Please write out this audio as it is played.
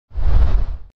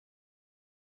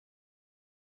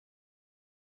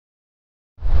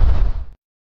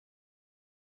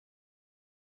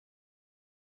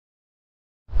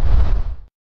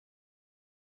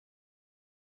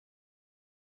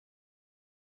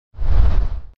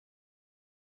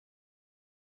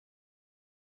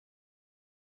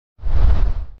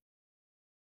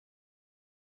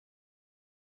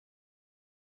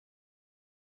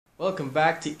Welcome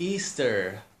back to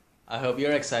Easter! I hope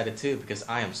you're excited too, because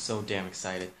I am so damn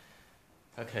excited.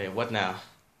 Okay, what now?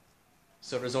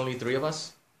 So there's only three of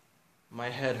us? My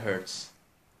head hurts.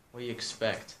 What do you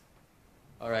expect?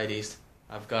 Alright, East.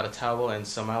 I've got a towel and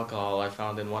some alcohol I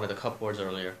found in one of the cupboards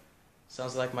earlier.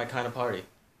 Sounds like my kind of party.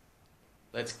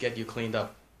 Let's get you cleaned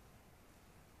up.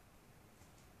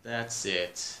 That's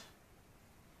it.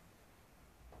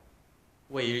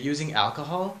 Wait, you're using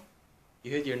alcohol? You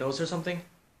hit your nose or something?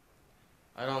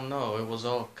 I don't know, it was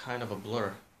all kind of a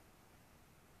blur.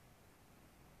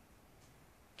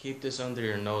 Keep this under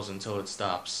your nose until it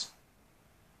stops.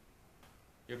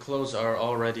 Your clothes are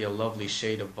already a lovely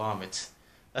shade of vomit.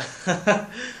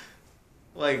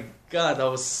 My god, that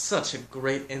was such a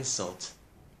great insult.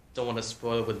 Don't want to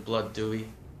spoil it with blood, do we?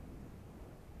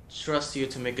 Trust you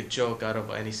to make a joke out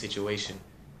of any situation.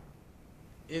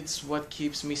 It's what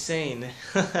keeps me sane.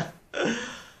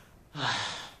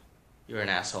 You're an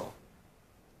asshole.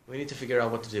 We need to figure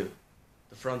out what to do.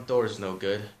 The front door is no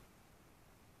good.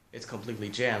 It's completely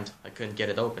jammed. I couldn't get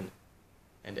it open.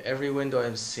 And every window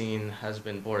I've seen has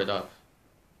been boarded up.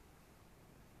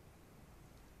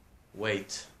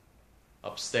 Wait.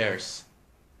 Upstairs.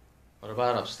 What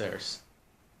about upstairs?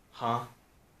 Huh?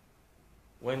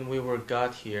 When we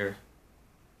got here,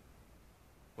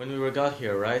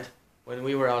 right? When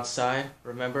we were outside,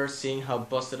 remember seeing how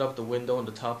busted up the window on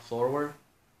the top floor were?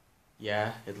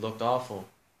 Yeah, it looked awful.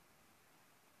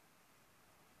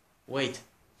 Wait,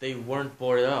 they weren't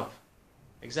boarded up.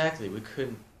 Exactly, we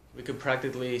could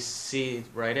practically see it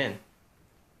right in.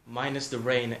 Minus the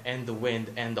rain and the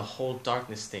wind and the whole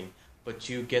darkness thing, but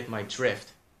you get my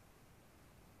drift.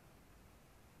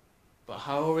 But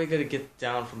how are we gonna get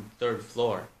down from the third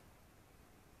floor?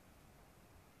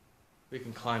 We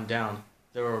can climb down.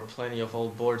 There are plenty of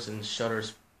old boards and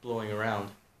shutters blowing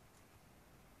around.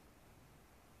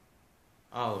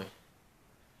 Ollie.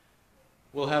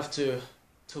 We'll have to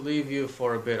leave you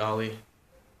for a bit, Ollie.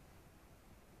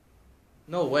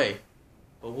 No way.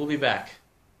 But we'll be back.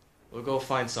 We'll go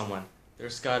find someone.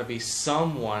 There's gotta be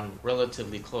someone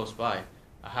relatively close by.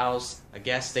 A house, a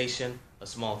gas station, a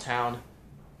small town.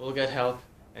 We'll get help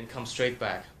and come straight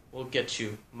back. We'll get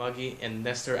you, Muggy, and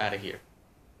Nestor out of here.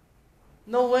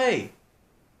 No way!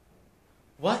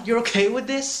 What? You're okay with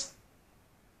this?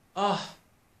 Oh,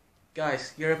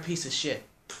 guys, you're a piece of shit.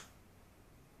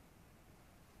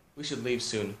 We should leave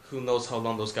soon. Who knows how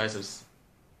long those guys have...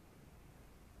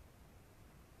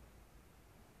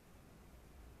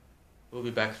 We'll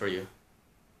be back for you.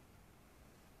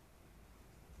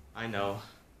 I know.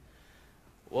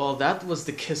 Well, that was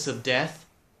the kiss of death.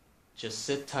 Just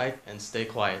sit tight and stay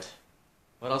quiet.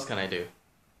 What else can I do?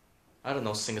 I don't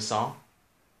know, sing a song?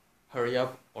 Hurry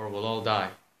up or we'll all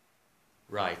die.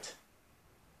 Right.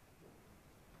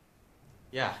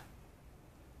 Yeah.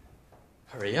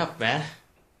 Hurry up, man.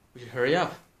 We should hurry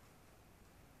up.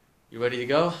 You ready to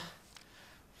go?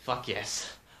 Fuck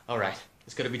yes. Alright,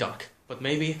 it's gonna be dark. But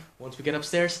maybe, once we get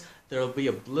upstairs, there'll be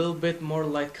a little bit more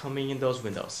light coming in those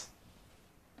windows.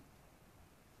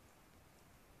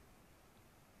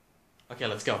 Okay,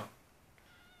 let's go.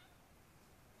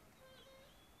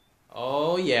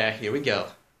 Oh yeah, here we go.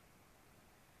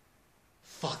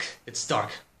 Fuck, it's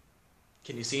dark.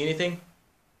 Can you see anything?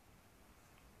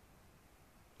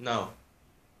 No.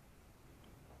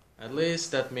 At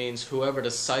least that means whoever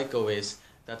the psycho is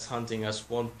that's hunting us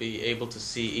won't be able to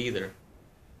see either.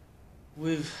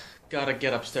 We've gotta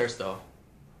get upstairs though.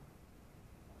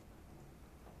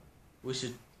 We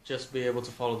should just be able to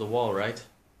follow the wall, right?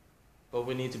 But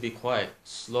we need to be quiet,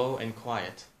 slow and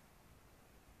quiet.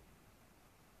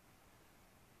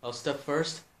 I'll step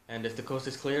first, and if the coast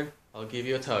is clear, I'll give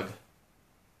you a tug.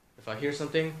 If I hear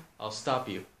something, I'll stop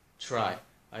you. Try.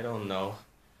 I don't know.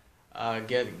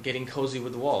 Getting cozy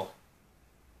with the wall.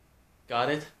 Got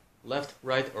it? Left,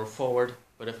 right, or forward,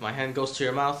 but if my hand goes to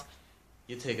your mouth,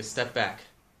 you take a step back.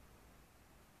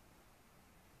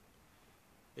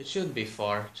 It shouldn't be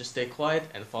far, just stay quiet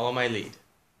and follow my lead.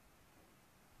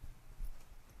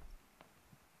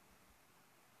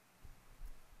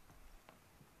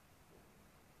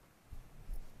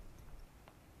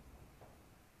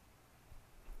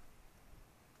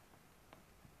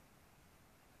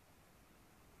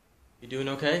 You doing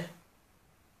okay?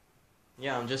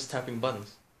 Yeah, I'm just tapping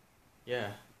buttons.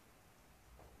 Yeah.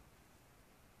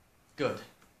 Good.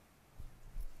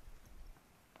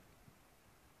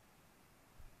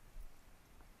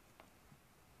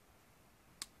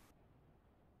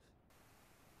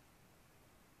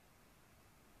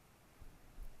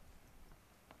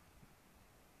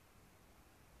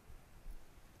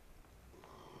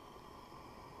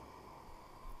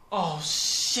 Oh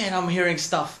shit, I'm hearing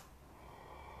stuff.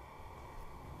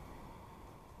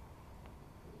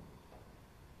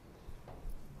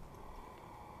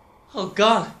 Oh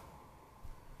God!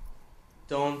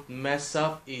 Don't mess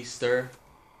up, Easter.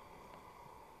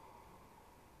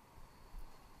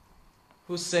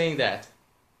 Who's saying that?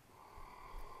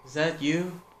 Is that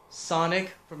you,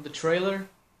 Sonic, from the trailer?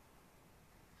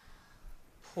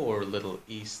 Poor little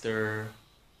Easter.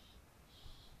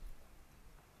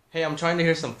 Hey, I'm trying to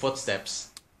hear some footsteps.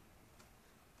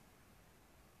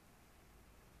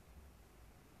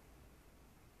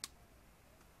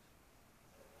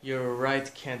 Your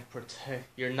night can't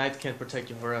protect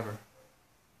you forever.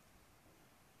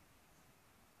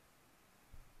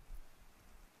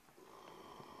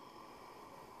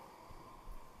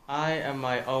 I am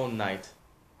my own knight.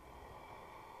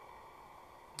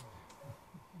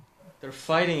 They're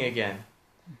fighting again.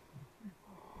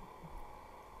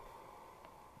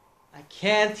 I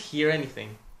can't hear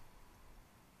anything.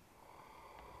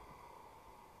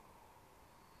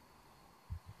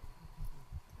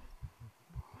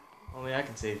 Only I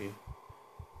can save you.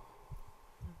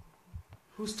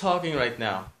 Who's talking right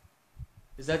now?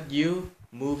 Is that you,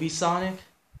 Movie Sonic?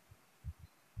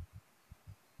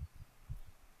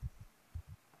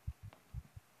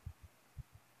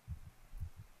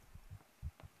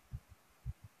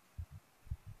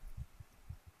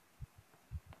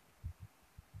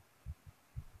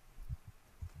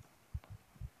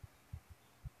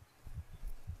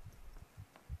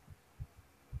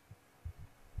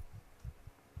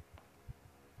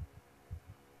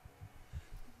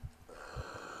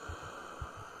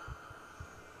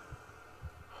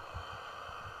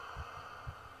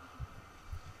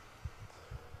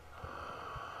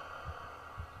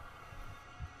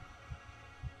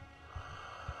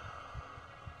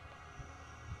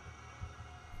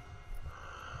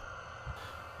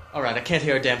 Alright, I can't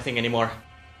hear a damn thing anymore.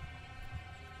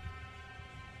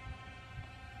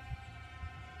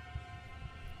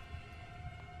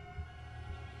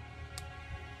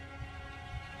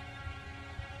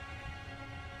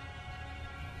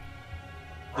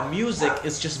 The music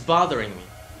is just bothering me.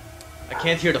 I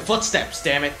can't hear the footsteps,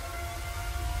 damn it.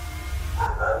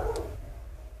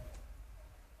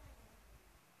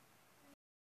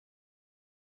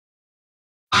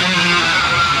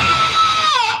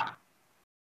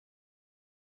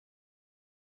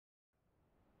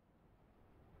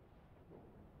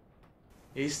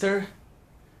 Easter?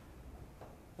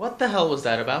 What the hell was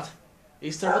that about?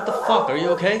 Easter, what the fuck? Are you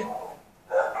okay?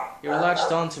 You're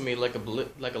latched onto me like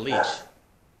a leech.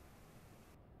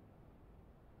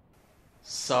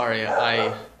 Sorry,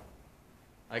 I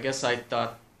guess I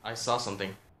thought I saw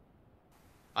something.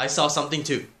 I saw something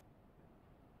too.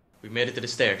 We made it to the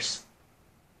stairs.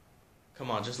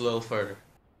 Come on, just a little further.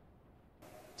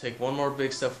 Take one more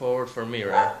big step forward for me,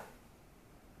 right?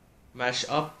 Mash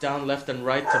up, down, left, and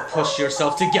right to push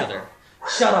yourself together.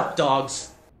 Shut up,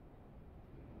 dogs!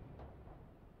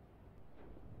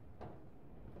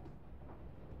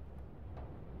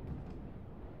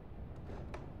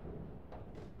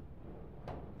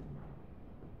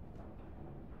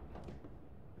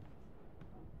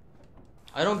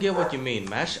 I don't get what you mean.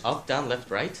 Mash up, down, left,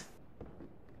 right?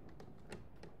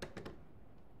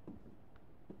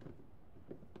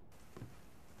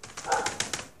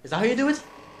 Is that how you do it?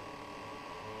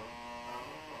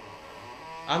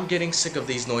 I'm getting sick of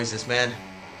these noises, man.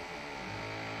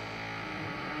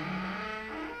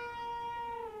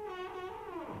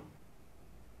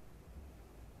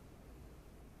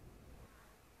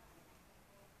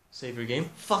 Save your game?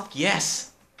 Fuck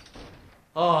yes!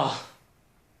 Oh.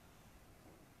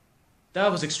 That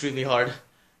was extremely hard.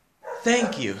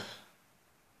 Thank you.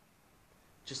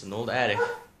 Just an old attic.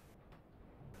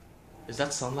 Is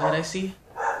that sunlight I see?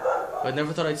 I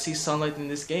never thought I'd see sunlight in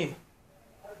this game.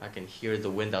 I can hear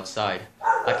the wind outside.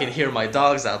 I can hear my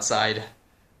dogs outside.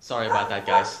 Sorry about that,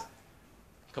 guys.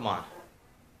 Come on.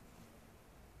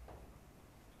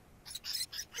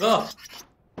 Oh!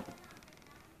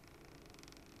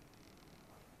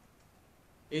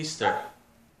 Easter.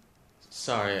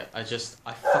 Sorry, I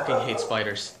fucking hate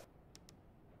spiders.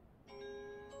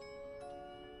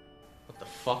 What the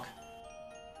fuck?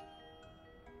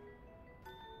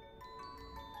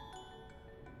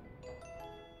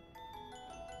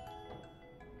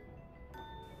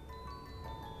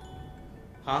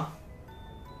 Huh?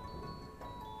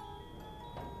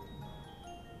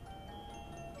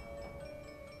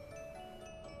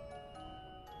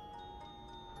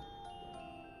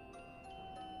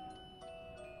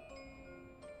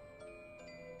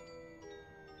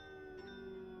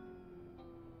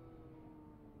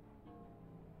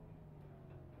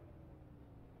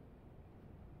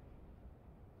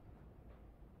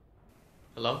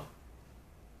 Hello?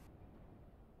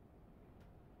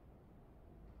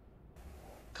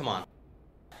 Come on.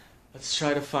 Let's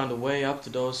try to find a way up to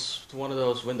one of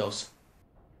those windows.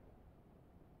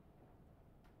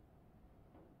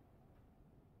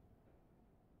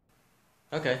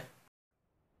 Okay.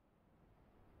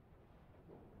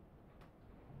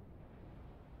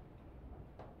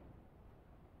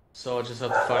 So I just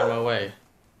have to find my way.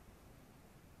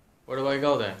 Where do I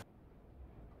go then?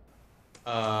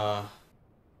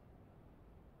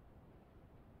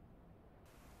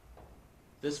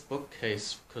 This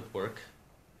bookcase could work.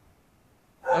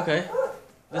 Okay.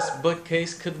 This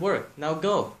bookcase could work. Now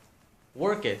go.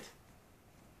 Work it.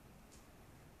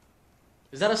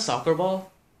 Is that a soccer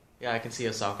ball? Yeah, I can see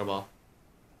a soccer ball.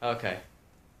 Okay.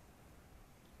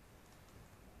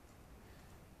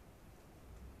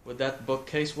 Would that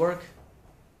bookcase work?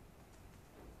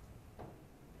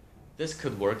 This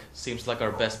could work. Seems like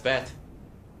our best bet.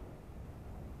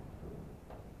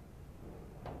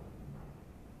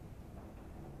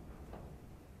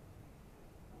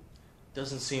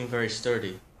 Doesn't seem very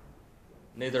sturdy.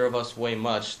 Neither of us weigh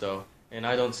much, though, and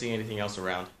I don't see anything else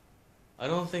around. I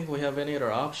don't think we have any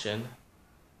other option.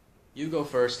 You go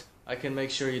first. I can make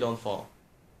sure you don't fall.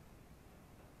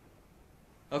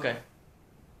 Okay.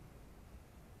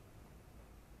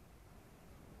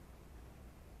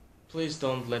 Please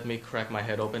don't let me crack my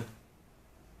head open.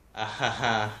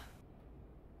 Ahaha.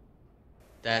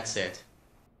 That's it.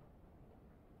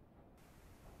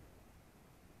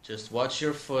 Just watch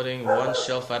your footing one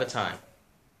shelf at a time.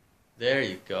 There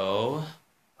you go.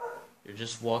 You're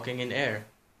just walking in air.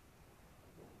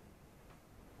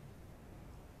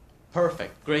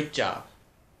 Perfect. Great job.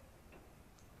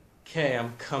 Okay,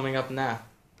 I'm coming up now.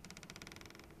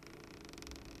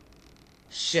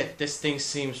 Shit, this thing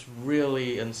seems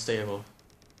really unstable.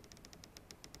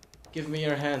 Give me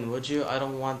your hand, would you? I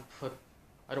don't want to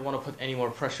put any more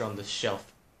pressure on this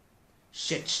shelf.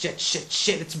 Shit,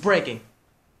 it's breaking.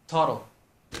 Totle.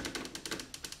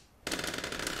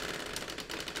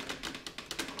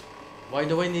 Why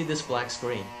do I need this black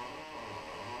screen?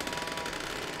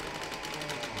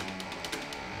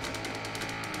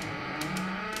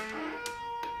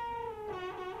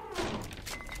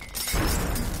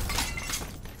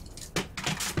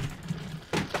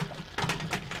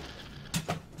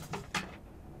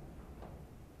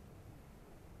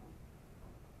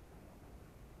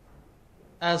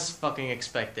 As fucking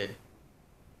expected.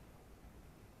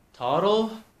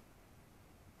 Totle?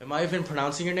 Am I even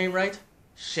pronouncing your name right?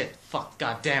 Shit, fuck,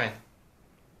 god damn it.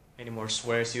 Any more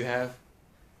swears you have?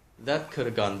 That could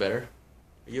have gone better.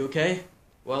 Are you okay?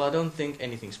 Well, I don't think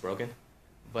anything's broken,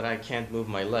 but I can't move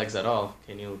my legs at all.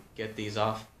 Can you get these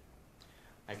off?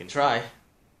 I can try.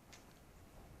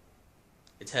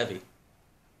 It's heavy.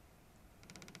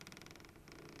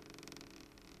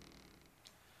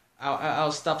 Ow,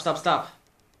 stop.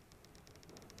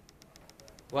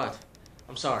 What?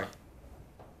 I'm sorry.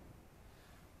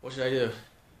 What should I do?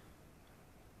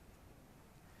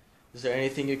 Is there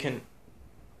anything you can...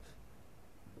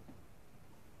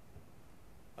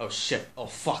 Oh shit. Oh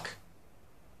fuck.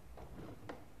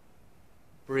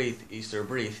 Breathe, Easter,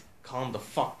 breathe. Calm the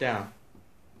fuck down.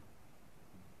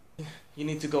 You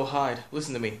need to go hide.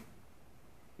 Listen to me.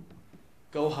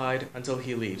 Go hide until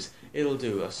he leaves. It'll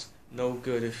do us no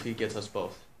good if he gets us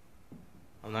both.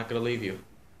 I'm not gonna leave you.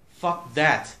 Fuck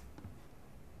that.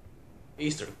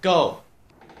 Easter, go!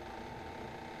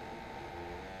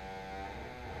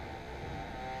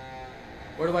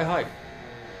 Where do I hide?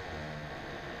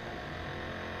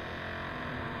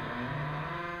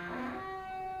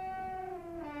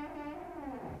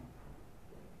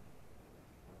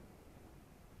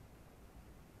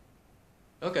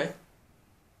 Okay.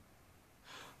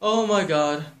 Oh my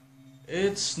god.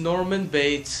 It's Norman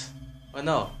Bates. Oh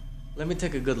no. Let me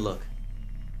take a good look.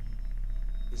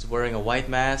 He's wearing a white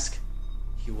mask.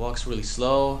 He walks really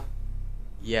slow.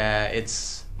 Yeah,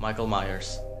 it's Michael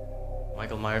Myers.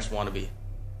 Michael Myers wannabe.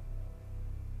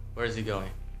 Where is he going?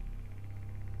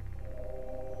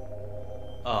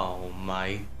 Oh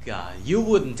my god. You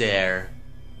wouldn't dare.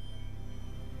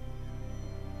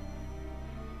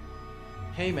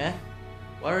 Hey man.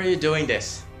 Why are you doing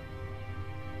this?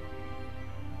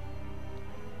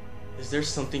 Is there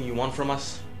something you want from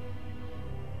us?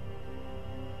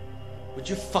 Would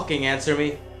you fucking answer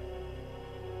me?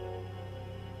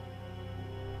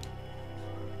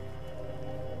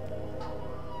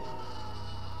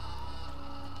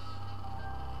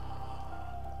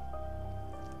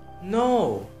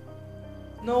 No!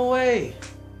 No way!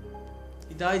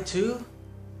 He died too?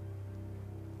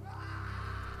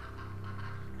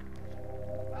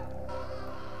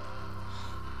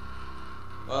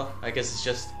 Well, I guess it's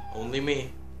just only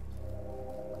me.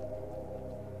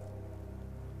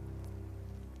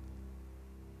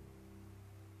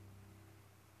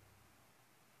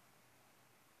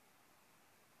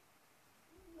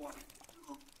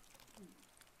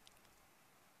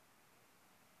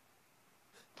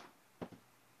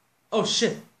 Oh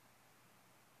shit!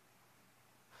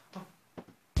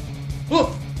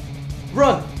 Whoa!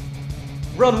 Run!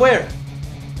 Run where?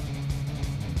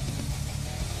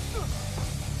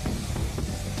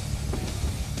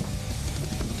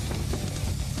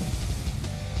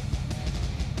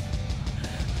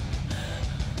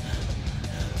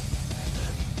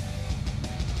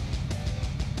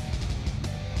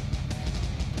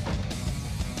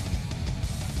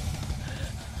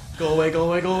 Go away, go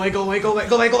away, go away, go away, go away,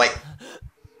 go away, go away!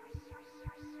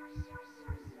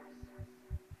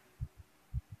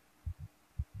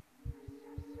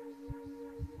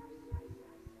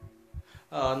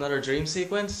 Another dream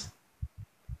sequence?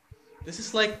 This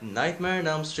is like Nightmare on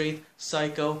Elm Street,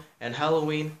 Psycho, and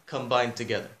Halloween combined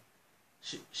together.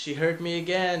 She hurt me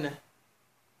again.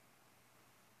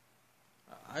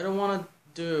 I don't want to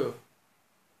do.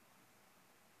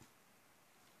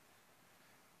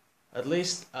 At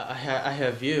least I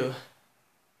have you.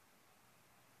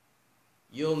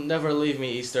 You'll never leave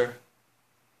me, Easter.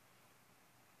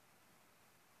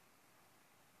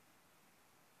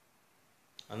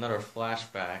 Another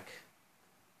flashback.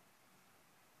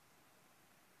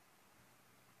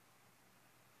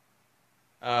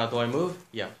 Do I move?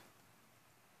 Yep.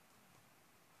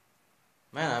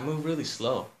 Man, I move really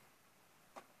slow.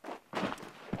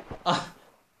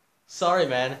 Sorry,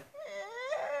 man.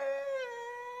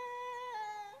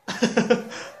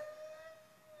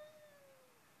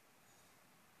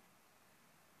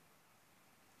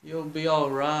 You'll be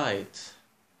alright.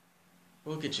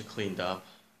 We'll get you cleaned up.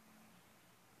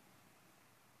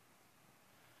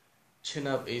 Chin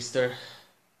up, Easter.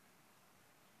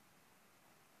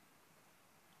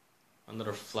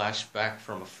 Another flashback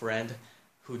from a friend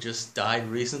who just died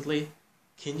recently.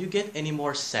 Can you get any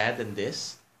more sad than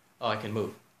this? Oh, I can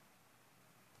move.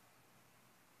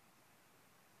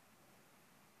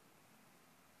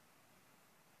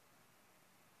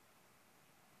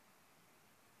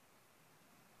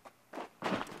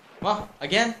 What?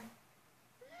 Again?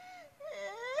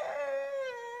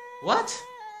 What?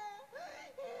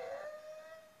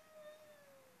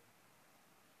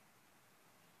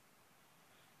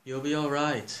 You'll be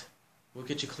alright. We'll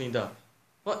get you cleaned up.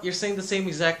 What? You're saying the same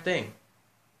exact thing.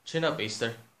 Chin up,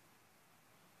 Easter.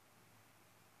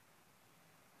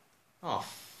 Oh,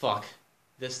 fuck.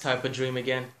 This type of dream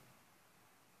again.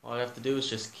 All I have to do is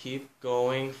just keep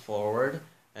going forward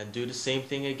and do the same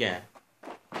thing again.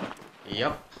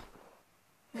 Yup.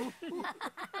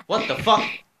 What the fuck?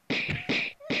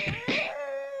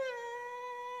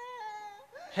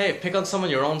 Hey, pick on someone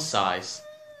your own size.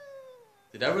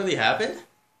 Did that really happen?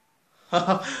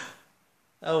 That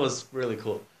was really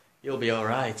cool. You'll be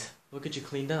alright. We'll get you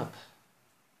cleaned up.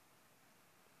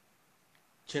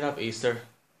 Chin up, Easter.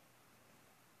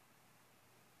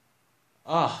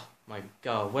 Oh my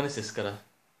god, when is this gonna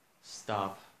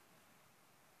stop?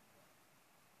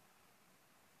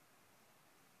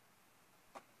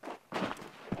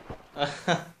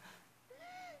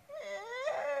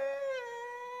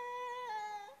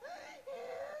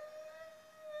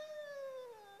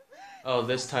 Oh,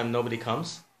 this time nobody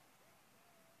comes?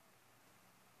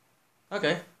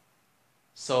 Okay.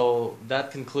 So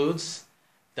that concludes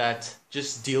that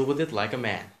just deal with it like a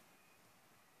man.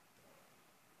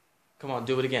 Come on,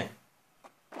 do it again.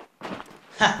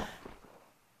 Ha!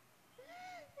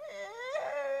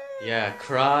 Yeah,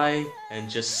 cry and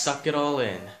just suck it all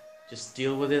in. Just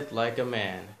deal with it like a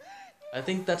man. I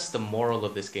think that's the moral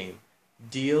of this game.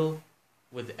 Deal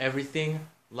with everything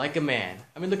like a man.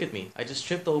 I mean, look at me. I just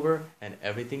tripped over and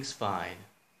everything's fine.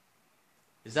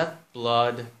 Is that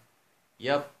blood?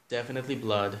 Yep, definitely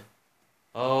blood.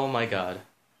 Oh my god.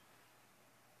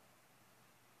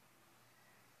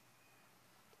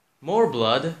 More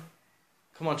blood?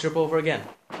 Come on, trip over again.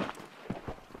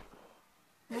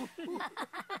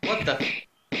 What the?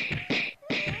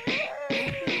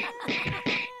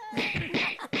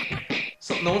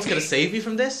 So no one's gonna save me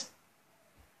from this?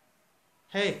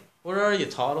 Hey, where are you,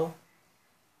 Totle?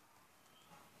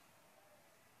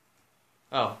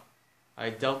 Oh, I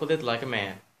dealt with it like a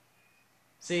man.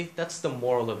 See, that's the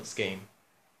moral of this game.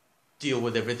 Deal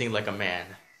with everything like a man.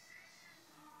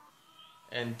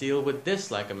 And deal with this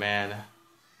like a man.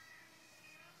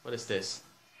 What is this?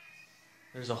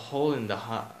 There's a hole in the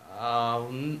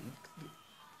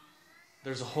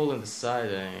there's a hole in the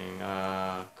siding.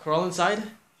 Crawl inside?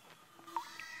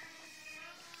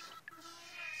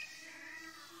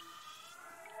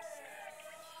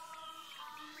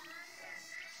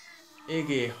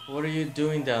 Iggy, what are you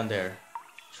doing down there?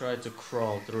 Try to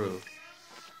crawl through.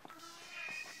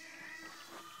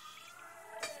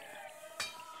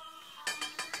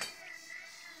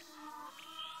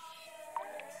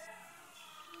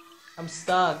 I'm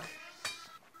stuck.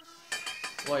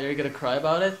 What, you're gonna cry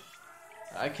about it?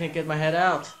 I can't get my head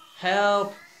out.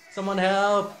 Help! Someone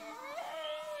help!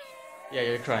 Yeah,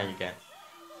 you're crying again.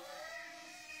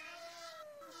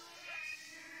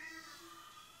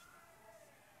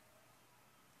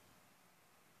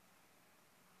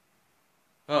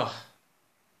 Oh,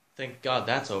 thank God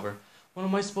that's over. What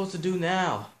am I supposed to do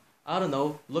now? I don't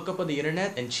know, look up on the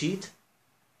internet and cheat?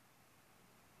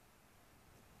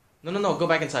 No, go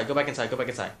back inside, go back inside, go back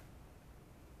inside.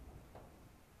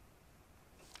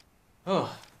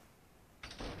 Oh,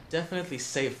 definitely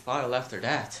save file after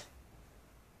that.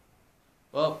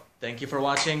 Well, thank you for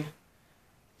watching.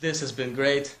 This has been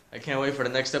great. I can't wait for the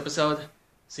next episode.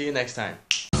 See you next time.